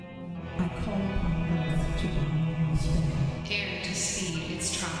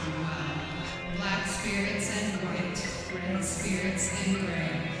with spirits and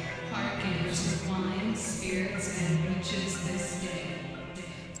gray. Hearken to wine, spirits, and witches this day.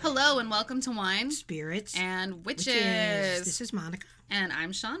 Hello and welcome to Wine, Spirits and Witches. This is Monica. And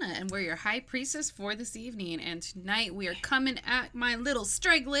I'm Shauna, and we're your high priestess for this evening. And tonight we are coming at my little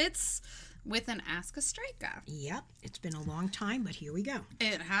striglets with an Ask a Striker. Yep, it's been a long time, but here we go.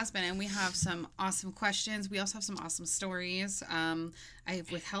 It has been, and we have some awesome questions. We also have some awesome stories.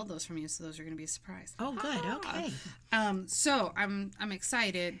 I've withheld those from you, so those are going to be a surprise. Oh, good. Okay. So I'm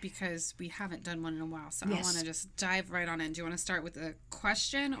excited because we haven't done one in a while. So I want to just dive right on in. Do you want to start with a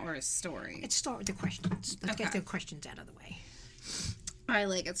question or a story? Let's start with the questions. Let's get the questions out of the way. I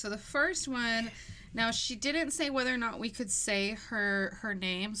like it. So the first one, now she didn't say whether or not we could say her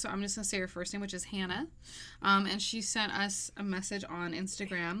name, so I'm just going to say her first name, which is Hannah. And she sent us a message on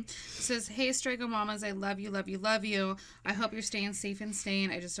Instagram. It says, "Hey, Strigo Mamas, I love you, love you, love you. I hope you're staying safe and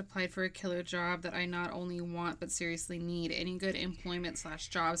sane. I just applied for a killer job that I not only want, but seriously need. Any good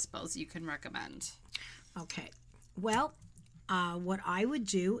employment/job spells you can recommend?" Okay. Well, what I would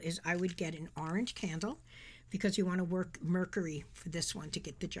do is I would get an orange candle because you want to work Mercury for this one to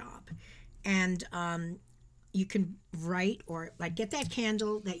get the job. And you can write or like get that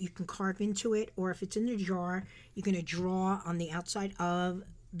candle that you can carve into it, or if it's in a jar, you're going to draw on the outside of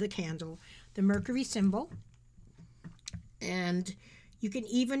the candle the Mercury symbol. And you can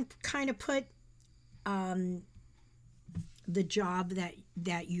even kind of put the job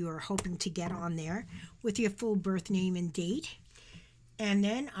that you are hoping to get on there with your full birth name and date. And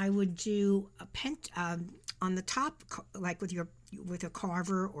then I would do a on the top, like with a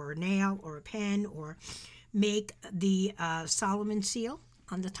carver or a nail or a pen, or make the Solomon seal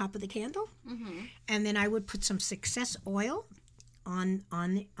on the top of the candle. Mm-hmm. And then I would put some success oil on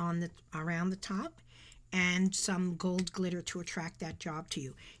the around the top, and some gold glitter to attract that job to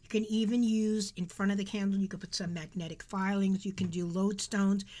you. You can even use in front of the candle, you can put some magnetic filings, you can do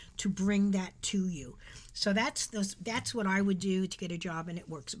lodestones to bring that to you. So that's what I would do to get a job, and it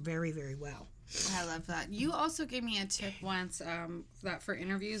works very, very well. I love that. You also gave me a tip once that for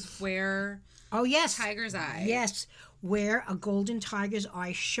interviews, wear tiger's eye. Yes, wear a golden tiger's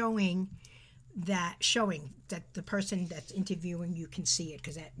eye showing that the person that's interviewing you can see it,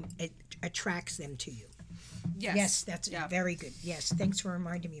 because it attracts them to you. Yes, that's very good. Yes, thanks for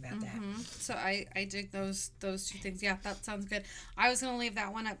reminding me about that. So I dig those two things. Yeah, that sounds good. I was going to leave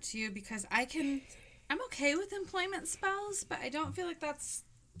that one up to you because I'm okay with employment spells, but I don't feel like that's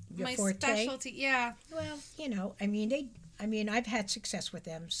my specialty. Yeah. Well, I've had success with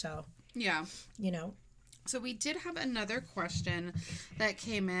them, so. Yeah. So we did have another question that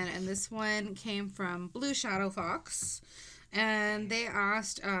came in, and this one came from Blue Shadow Fox. And they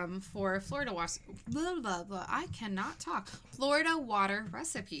asked for Florida Florida water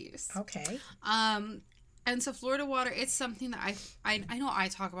recipes. Okay. And so Florida water, it's something that I know I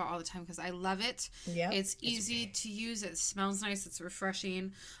talk about all the time because I love it. Yeah. It's easy to use. It smells nice. It's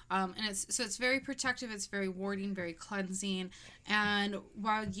refreshing. And it's very protective. It's very warding, very cleansing. And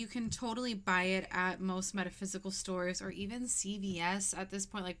while you can totally buy it at most metaphysical stores or even CVS at this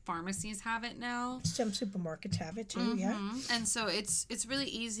point, like pharmacies have it now. Some supermarkets have it too, yeah. And so it's really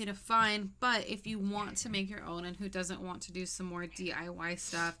easy to find. But if you want to make your own and who doesn't want to do some more DIY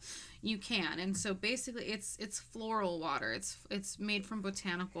stuff, you can. And so basically it's floral water. It's made from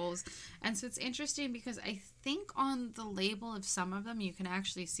botanicals. And so it's interesting because I think on the label of some of them you can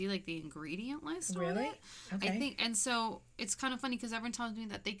actually see like the ingredient list. Really? On it. Okay. I think, and so it's kind of funny because everyone tells me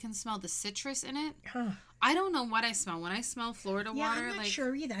that they can smell the citrus in it. Huh. I don't know what I smell when I smell Florida water. I'm not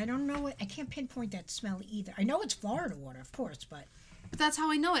sure either. I don't know I can't pinpoint that smell either. I know it's Florida water, of course, but that's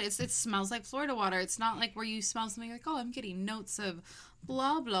how I know it. It smells like Florida water. It's not like where you smell something like, oh, I'm getting notes of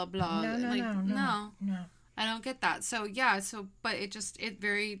blah, blah, blah. No. I don't get that. So, yeah. But it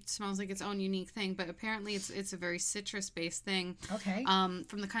very smells like its own unique thing. But apparently it's a very citrus-based thing. Okay.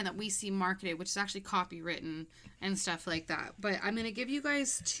 From the kind that we see marketed, which is actually copywritten and stuff like that. But I'm going to give you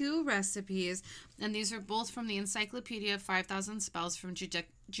guys two recipes. And these are both from the Encyclopedia of 5,000 Spells from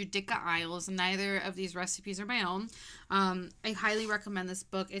Judica Isles. Neither of these recipes are my own. I highly recommend this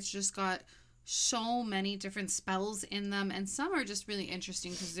book. It's just got so many different spells in them, and some are just really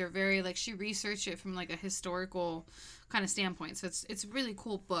interesting because they're very she researched it from like a historical kind of standpoint, so it's a really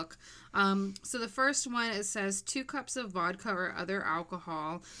cool book. So the first one, it says 2 cups of vodka or other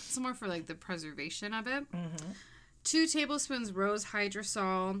alcohol. It's more for like the preservation of it. 2 tablespoons rose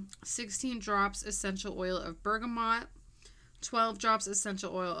hydrosol, 16 drops essential oil of bergamot, 12 drops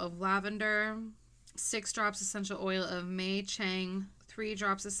essential oil of lavender, 6 drops essential oil of Mei Chang, 3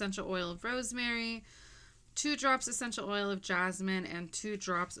 drops essential oil of rosemary, 2 drops essential oil of jasmine, and 2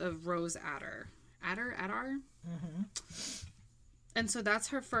 drops of rose adder. Adar? And so that's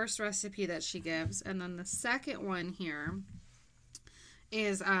her first recipe that she gives. And then the second one here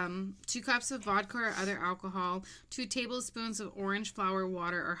is 2 cups of vodka or other alcohol, 2 tablespoons of orange flower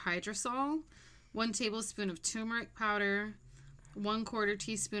water or hydrosol, 1 tablespoon of turmeric powder, 1/4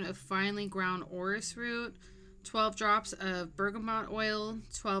 teaspoon of finely ground orris root, 12 drops of bergamot oil,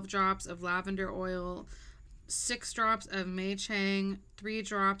 12 drops of lavender oil, 6 drops of Mei Chang, 3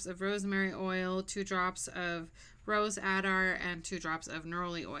 drops of rosemary oil, 2 drops of rose attar, and 2 drops of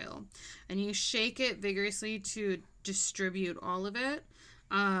neroli oil. And you shake it vigorously to distribute all of it.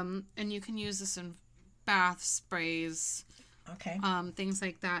 And you can use this in bath sprays, Okay. things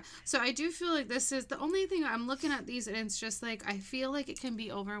like that. So I do feel like this is the only thing I'm looking at these, and it's just like I feel like it can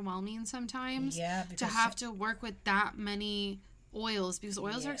be overwhelming sometimes. Yeah, to because have to work with that many oils, because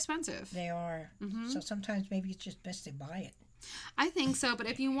oils are Yeah. expensive. they are. So sometimes maybe it's just best to buy it. I think so, but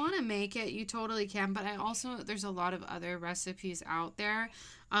if you want to make it, you totally can. But I also, there's a lot of other recipes out there.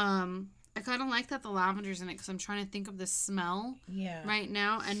 I kind of like that the lavender's in it because I'm trying to think of the smell Yeah. right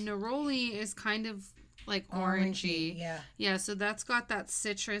now. And neroli is kind of like orangey. Yeah. Yeah, so that's got that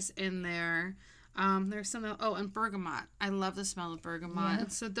citrus in there. There's some, and bergamot. I love the smell of bergamot. Yeah.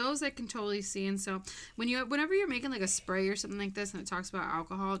 So those I can totally see. And so whenever you're making like a spray or something like this and it talks about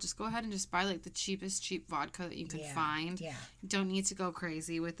alcohol, just go ahead and just buy like the cheapest cheap vodka that you can find. Yeah. You don't need to go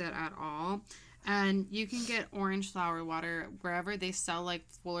crazy with it at all. And you can get orange flower water wherever they sell like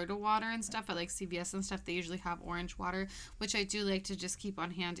Florida water and stuff at like CVS and stuff. They usually have orange water, which I do like to just keep on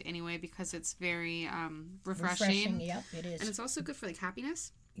hand anyway because it's very refreshing. Yep, it is. And it's also good for like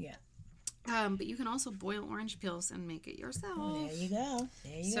happiness. Yeah. But you can also boil orange peels and make it yourself. There you go.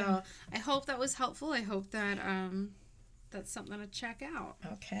 There you So go. I hope that was helpful. I hope that that's something to check out.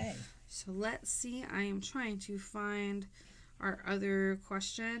 Okay. So let's see. I am trying to find our other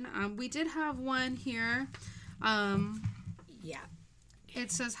question. We did have one here. Yeah.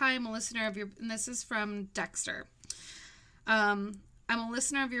 It says, "Hi, I'm a listener of your," and this is from Dexter. I'm a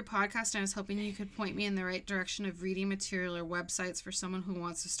listener of your podcast, and I was hoping you could point me in the right direction of reading material or websites for someone who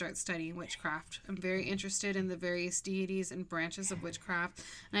wants to start studying witchcraft. I'm very interested in the various deities and branches of witchcraft,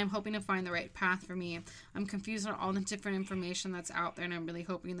 and I'm hoping to find the right path for me. I'm confused on all the different information that's out there, and I'm really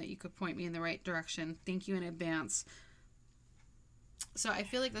hoping that you could point me in the right direction. Thank you in advance. So I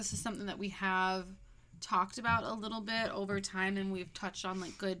feel like this is something that we have talked about a little bit over time, and we've touched on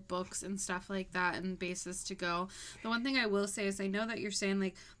like good books and stuff like that and bases to go. The one thing I will say is I know that you're saying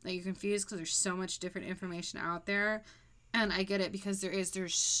like that you're confused because there's so much different information out there, and I get it because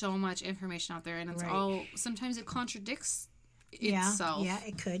there's so much information out there, and it's Right. all sometimes it contradicts itself. Yeah,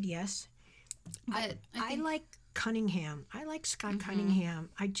 it could, yes. But I I think, like Cunningham. I like Scott Cunningham.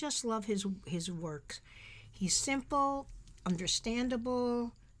 I just love his works. He's simple,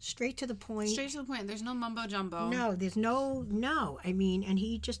 understandable, straight to the point. straight to the point. There's no mumbo jumbo. No, there's no. I mean, and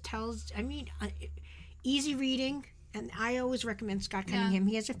he just tells. I mean, easy reading, and I always recommend Scott Cunningham.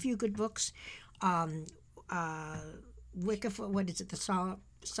 He has a few good books. Wicca, what is it? The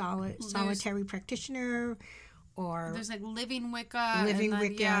Solitary Practitioner, or There's like Living Wicca. Living and then,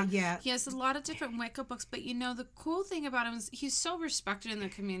 Wicca, yeah. He has a lot of different Wicca books, but you know, the cool thing about him is he's so respected in the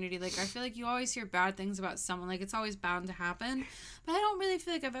community. Like, I feel like you always hear bad things about someone. Like, it's always bound to happen. But I don't really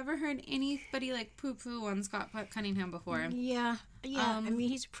feel like I've ever heard anybody like poo-poo on Scott Cunningham before. Yeah. I mean,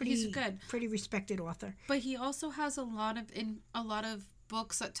 he's good. pretty respected author. But he also has a lot of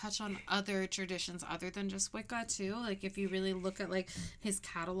books that touch on other traditions other than just Wicca too. Like if you really look at like his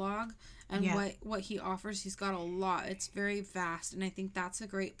catalog and what he offers, he's got a lot. It's very vast, and I think that's a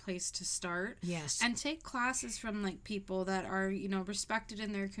great place to start. Yes. And take classes from like people that are, you know, respected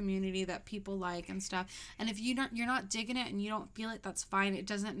in their community that people like and stuff. And if you're not digging it and you don't feel it, that's fine. It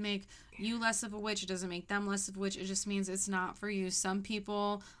doesn't make you less of a witch. It doesn't make them less of a witch. It just means it's not for you. Some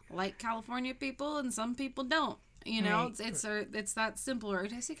people like California people and some people don't. You know, Right. it's that simple. Or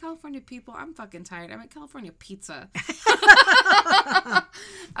did I say California people? I'm fucking tired. I meant California pizza. I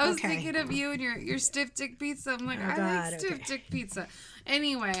was Okay. thinking of you and your stiff dick pizza. I'm like, Oh, I God, like stiff okay. dick pizza.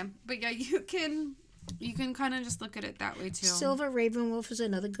 Anyway, but yeah, you can kind of just look at it that way too. Silver Ravenwolf is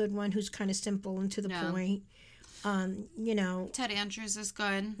another good one who's kind of simple and to the Yeah. point. You know, Ted Andrews is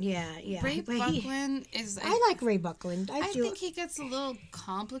good. yeah. Ray But Buckland is. I like Ray Buckland. I think he gets a little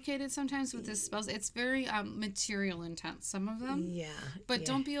complicated sometimes with his spells. It's very material intense, some of them. Yeah. But yeah.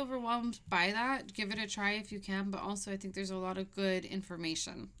 don't be overwhelmed by that. Give it a try if you can. But also, I think there's a lot of good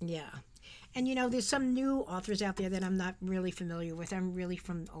information. Yeah. And, you know, there's some new authors out there that I'm not really familiar with. I'm really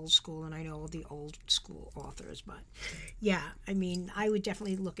from old school, and I know all the old school authors. But, yeah, I mean, I would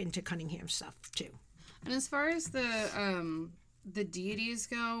definitely look into Cunningham stuff, too. And as far as the the deities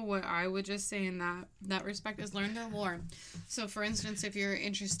go, what I would just say in that respect is learn their lore. So for instance, if you're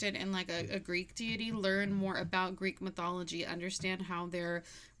interested in like a Greek deity, learn more about Greek mythology, understand how they're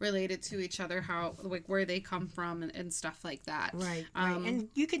related to each other, how like where they come from and stuff like that. Right. And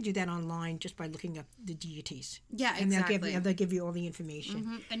you can do that online just by looking up the deities. Yeah, and exactly. They'll give you all the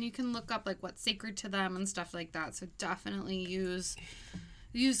information. And you can look up like what's sacred to them and stuff like that. So definitely use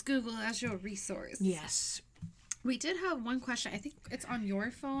Google as your resource. Yes. We did have one question. I think it's on your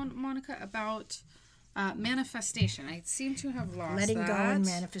phone, Monica, about manifestation. I seem to have lost Letting that. go and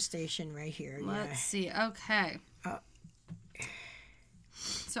manifestation right here. Let's see. Okay.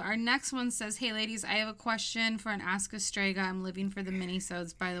 So our next one says, "Hey ladies, I have a question for an Ask a Strega. I'm living for the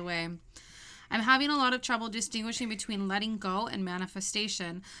mini-sodes, by the way. I'm having a lot of trouble distinguishing between letting go and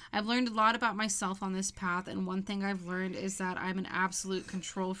manifestation. I've learned a lot about myself on this path, and one thing I've learned is that I'm an absolute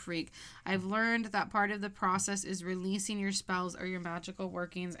control freak. I've learned that part of the process is releasing your spells or your magical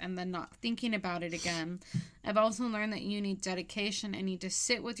workings and then not thinking about it again. I've also learned that you need dedication and need to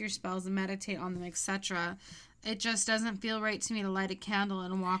sit with your spells and meditate on them, etc. It just doesn't feel right to me to light a candle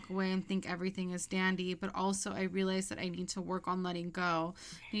and walk away and think everything is dandy, but also I realize that I need to work on letting go.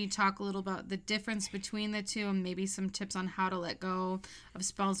 Can you talk a little about the difference between the two and maybe some tips on how to let go of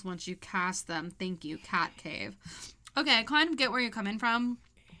spells once you cast them? Thank you, Cat Cave." Okay, I kind of get where you're coming from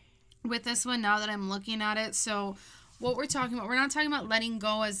with this one now that I'm looking at it. So what we're talking about, we're not talking about letting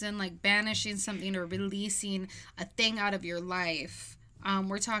go as in like banishing something or releasing a thing out of your life.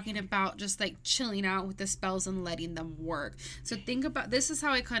 We're talking about just like chilling out with the spells and letting them work. So think about, this is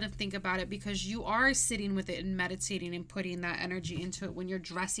how I kind of think about it, because you are sitting with it and meditating and putting that energy into it when you're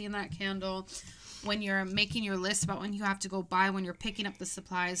dressing that candle, when you're making your list about when you have to go buy, when you're picking up the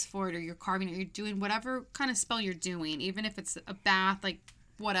supplies for it, or you're carving it, you're doing whatever kind of spell you're doing, even if it's a bath, like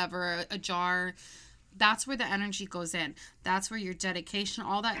whatever, a jar. That's where the energy goes in. That's where your dedication,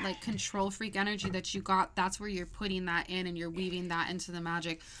 all that like control freak energy that you got, that's where you're putting that in and you're weaving that into the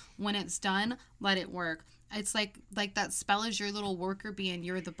magic. When it's done, let it work. It's like that spell is your little worker bee and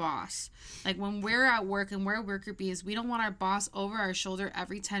you're the boss. Like when we're at work and we're worker bees, we don't want our boss over our shoulder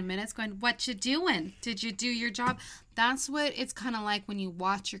every 10 minutes going, "What you doing? Did you do your job?" That's what it's kind of like when you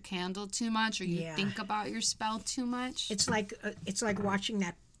watch your candle too much or you think about your spell too much. It's like watching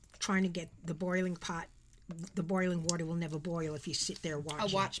that, trying to get the boiling pot. The boiling water will never boil if you sit there watching.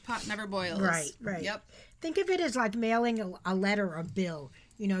 A watch pot never boils. Right. Yep. Think of it as like mailing a letter or a bill.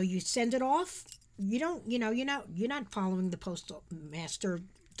 You know, you send it off. You don't. You know, you're not following the postal master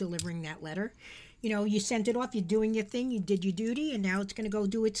delivering that letter. You know, you sent it off. You're doing your thing. You did your duty, and now it's going to go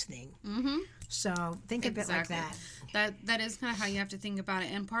do its thing. Mm-hmm. So think of it like that. That is kind of how you have to think about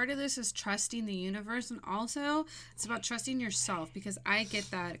it. And part of this is trusting the universe, and also it's about trusting yourself, because I get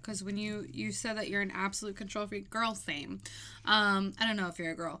that, because when you said that you're an absolute control freak, girl, same. I don't know if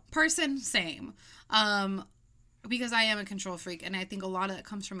you're a girl. Person, same. Because I am a control freak, and I think a lot of that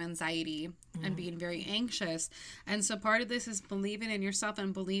comes from anxiety and being very anxious. And so part of this is believing in yourself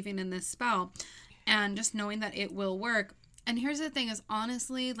and believing in this spell and just knowing that it will work. And here's the thing is,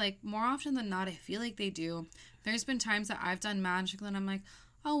 honestly, like more often than not, I feel like they do. There's been times that I've done magic and I'm like,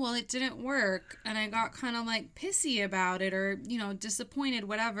 oh, well, it didn't work. And I got kind of like pissy about it or, you know, disappointed,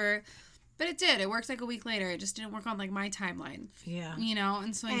 whatever. But it did. It worked like a week later. It just didn't work on like my timeline. Yeah. You know,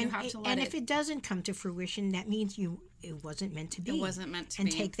 and so you have to let it. And if it doesn't come to fruition, that means it wasn't meant to be. It wasn't meant to be. be.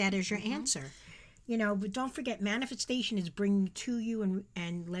 And take that as your answer. You know, but don't forget, manifestation is bringing to you,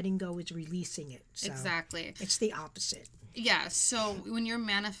 and letting go is releasing it. So exactly. It's the opposite. Yeah, so when you're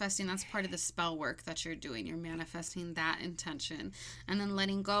manifesting, that's part of the spell work that you're doing. You're manifesting that intention. And then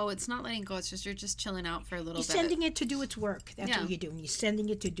letting go, it's not letting go, it's just you're just chilling out for a little bit. You're sending it to do its work. That's what you're doing. You're sending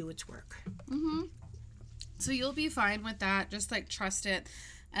it to do its work. Mm-hmm. So you'll be fine with that. Just, like, trust it.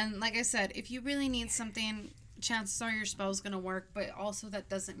 And like I said, if you really need something, chances are your spell's going to work, but also that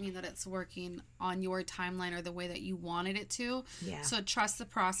doesn't mean that it's working on your timeline or the way that you wanted it to. Yeah. So trust the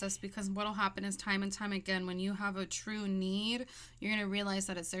process, because what'll happen is time and time again, when you have a true need, you're going to realize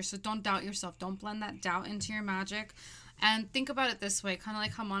that it's there. So don't doubt yourself. Don't blend that doubt into your magic. And think about it this way, kind of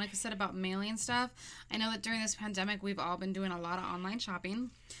like how Monica said about mailing stuff. I know that during this pandemic, we've all been doing a lot of online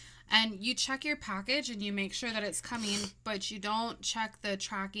shopping. And you check your package and you make sure that it's coming, but you don't check the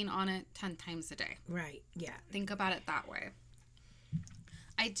tracking on it 10 times a day. Right, yeah. Think about it that way.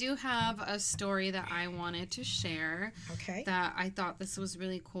 I do have a story that I wanted to share. Okay. That I thought this was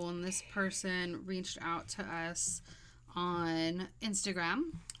really cool. And this person reached out to us on Instagram.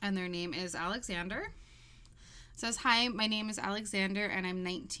 And their name is Alexander. Says, "Hi, my name is Alexander and I'm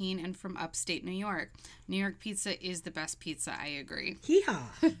 19 and from upstate New York. New York pizza is the best pizza, I agree."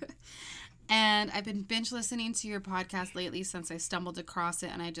 Hee-haw. And I've been binge listening to your podcast lately since I stumbled across it,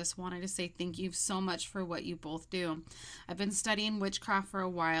 and I just wanted to say thank you so much for what you both do. I've been studying witchcraft for a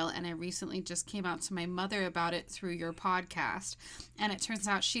while, and I recently just came out to my mother about it through your podcast. And it turns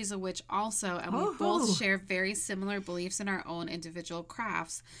out she's a witch also, and we both share very similar beliefs in our own individual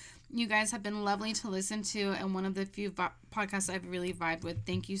crafts. You guys have been lovely to listen to, and one of the few podcasts I've really vibed with.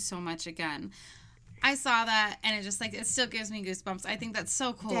 Thank you so much again. I saw that, and it just, like, it still gives me goosebumps. I think that's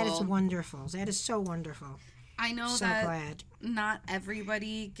so cool. That is wonderful. That is so wonderful. I know so that glad. Not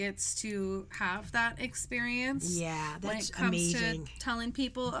everybody gets to have that experience. Yeah, that's when it comes amazing. to telling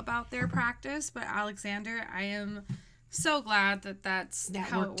people about their practice. But Alexander, I am so glad that that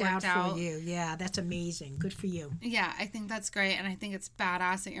how worked it worked out for you. Yeah, that's amazing. Good for you. Yeah, I think that's great, and I think it's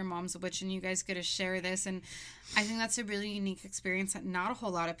badass that your mom's a witch and you guys get to share this, and I think that's a really unique experience that not a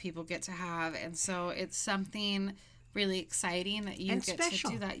whole lot of people get to have, and so it's something really exciting that you And get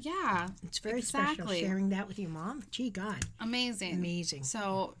special. to do that. Yeah, It's very special sharing that with your mom. Gee, God. Amazing.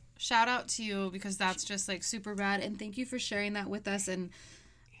 So shout out to you, because that's just like super rad, and thank you for sharing that with us. And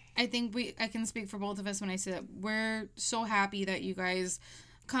I think I can speak for both of us when I say that we're so happy that you guys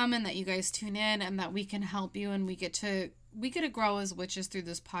come and that you guys tune in and that we can help you, and we get to grow as witches through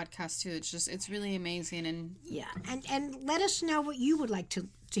this podcast too. It's really amazing. And yeah, and let us know what you would like to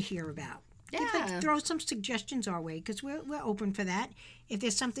hear about. Yeah. Throw some suggestions our way, because we're open for that. If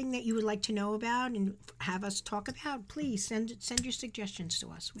there's something that you would like to know about and have us talk about, please send your suggestions to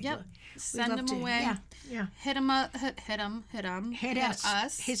us. Send them away. Yeah. Hit them up. Hit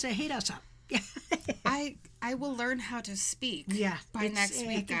us. Hit us up. I will learn how to speak. Yeah. By next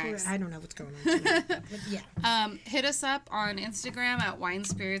week, guys. I don't know what's going on tonight, but yeah. Hit us up on Instagram at Wine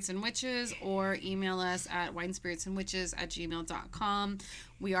Spirits and Witches, or email us at winespiritsandwitches@gmail.com.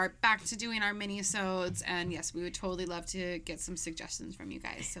 We are back to doing our mini-sodes, and yes, we would totally love to get some suggestions from you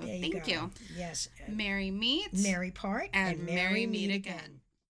guys. So thank you. Yes. Merry meet. Merry part and merry meet again.